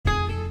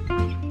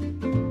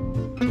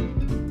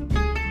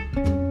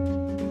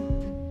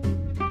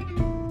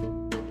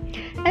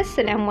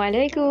Assalamu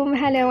alaikum,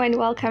 hello and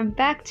welcome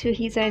back to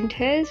His and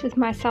Hers with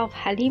myself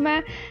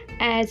Halima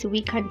as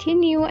we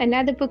continue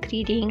another book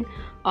reading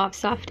of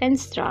Soft and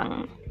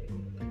Strong.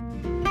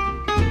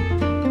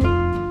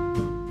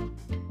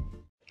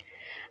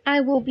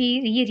 I will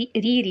be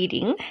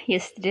rereading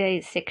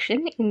yesterday's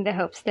section in the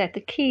hopes that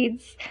the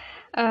kids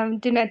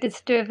do not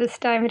disturb this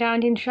time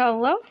around,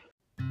 inshallah.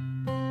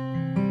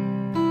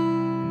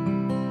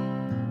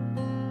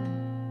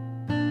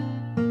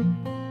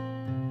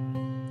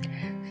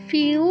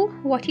 Feel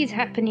what is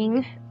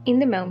happening in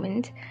the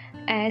moment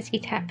as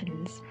it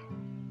happens.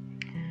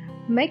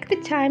 Make the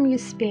time you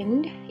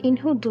spend in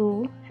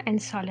hudu and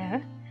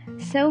salah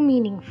so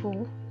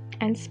meaningful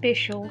and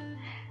special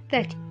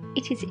that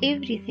it is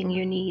everything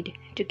you need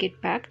to get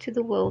back to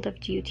the world of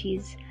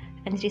duties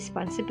and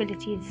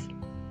responsibilities.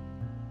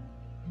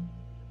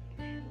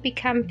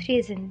 Become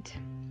present.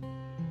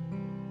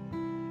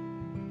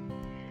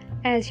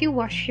 As you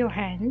wash your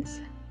hands,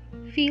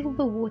 feel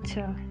the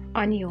water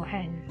on your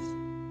hands.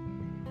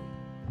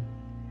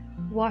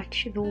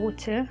 Watch the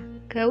water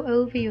go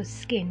over your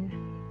skin.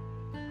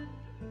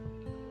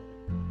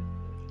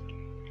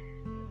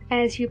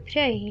 As you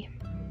pray,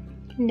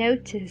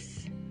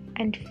 notice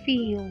and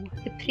feel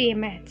the prayer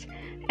mat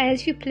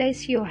as you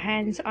place your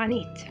hands on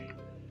it.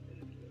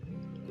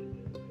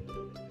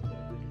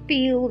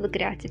 Feel the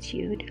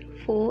gratitude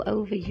fall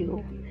over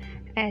you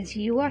as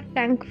you are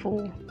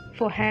thankful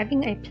for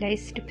having a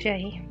place to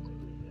pray.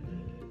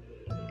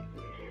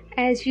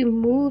 As you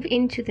move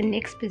into the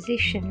next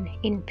position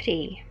in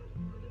prayer,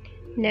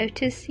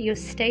 notice your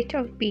state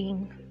of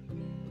being.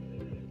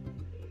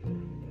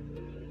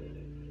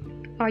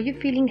 Are you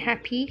feeling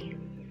happy,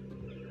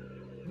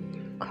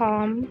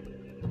 calm,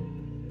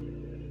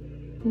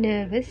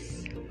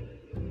 nervous,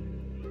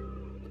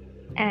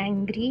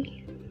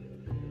 angry,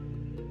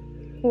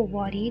 or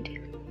worried?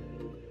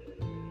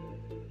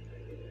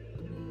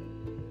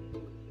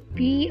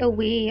 Be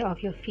aware of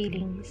your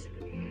feelings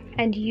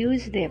and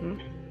use them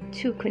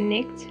to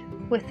connect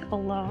with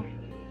Allah.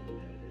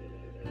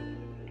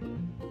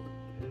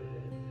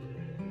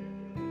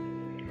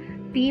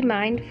 Be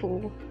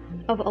mindful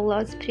of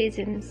Allah's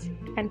presence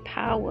and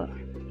power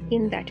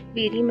in that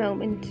very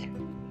moment.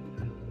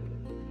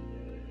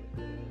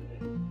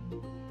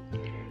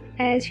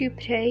 As you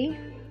pray,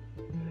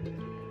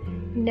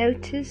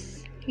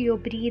 notice your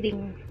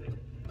breathing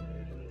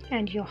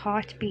and your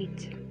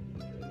heartbeat.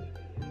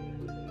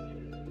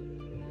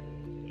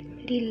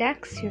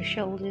 Relax your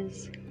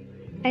shoulders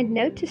and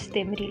notice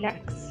them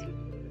relax.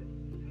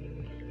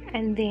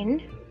 And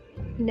then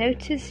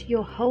notice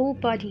your whole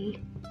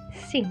body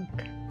sink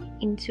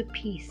into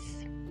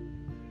peace.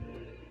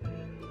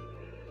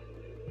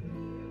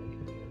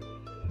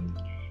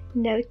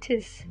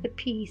 Notice the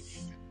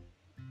peace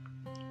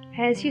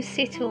as you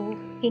settle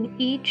in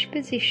each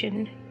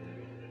position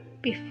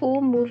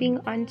before moving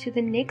on to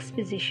the next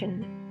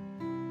position.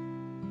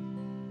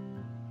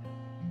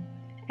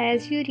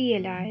 As you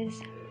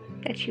realize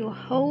that your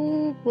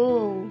whole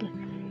world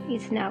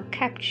is now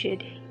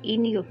captured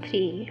in your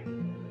prayer.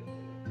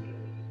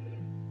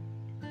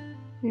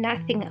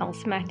 Nothing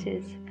else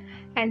matters,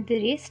 and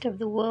the rest of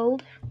the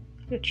world,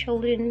 your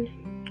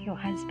children, your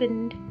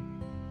husband,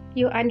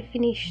 your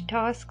unfinished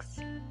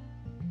tasks,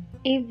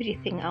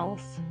 everything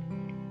else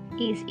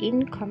is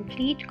in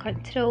complete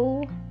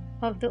control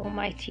of the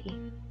Almighty.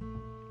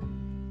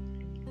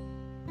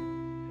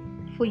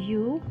 For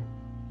you,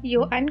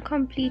 your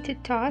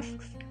uncompleted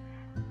tasks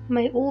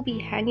may all be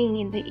hanging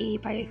in the air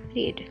by a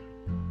thread.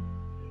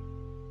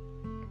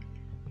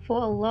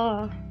 For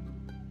Allah,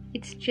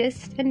 it's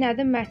just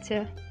another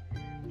matter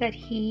that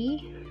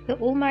He, the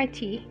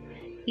Almighty,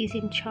 is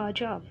in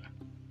charge of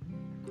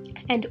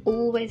and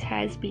always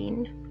has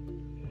been.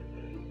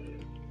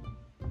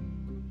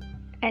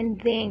 And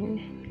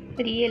then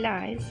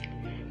realize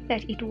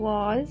that it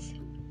was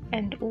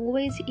and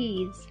always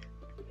is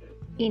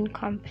in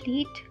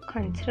complete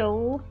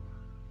control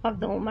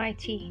of the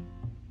Almighty.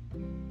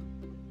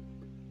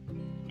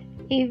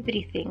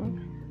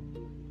 Everything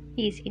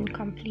is in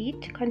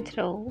complete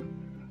control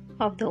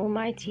of the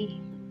Almighty,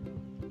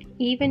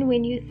 even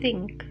when you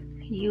think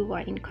you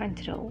are in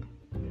control.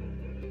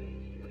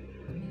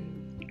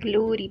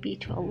 Glory be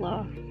to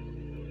Allah.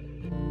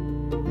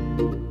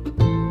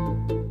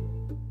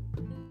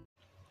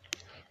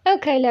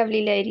 Okay,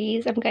 lovely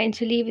ladies, I'm going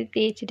to leave it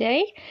there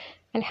today.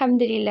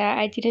 Alhamdulillah,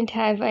 I didn't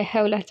have a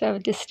whole lot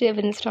of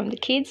disturbance from the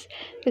kids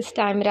this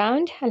time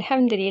around.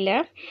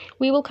 Alhamdulillah,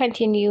 we will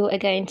continue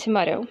again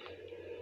tomorrow.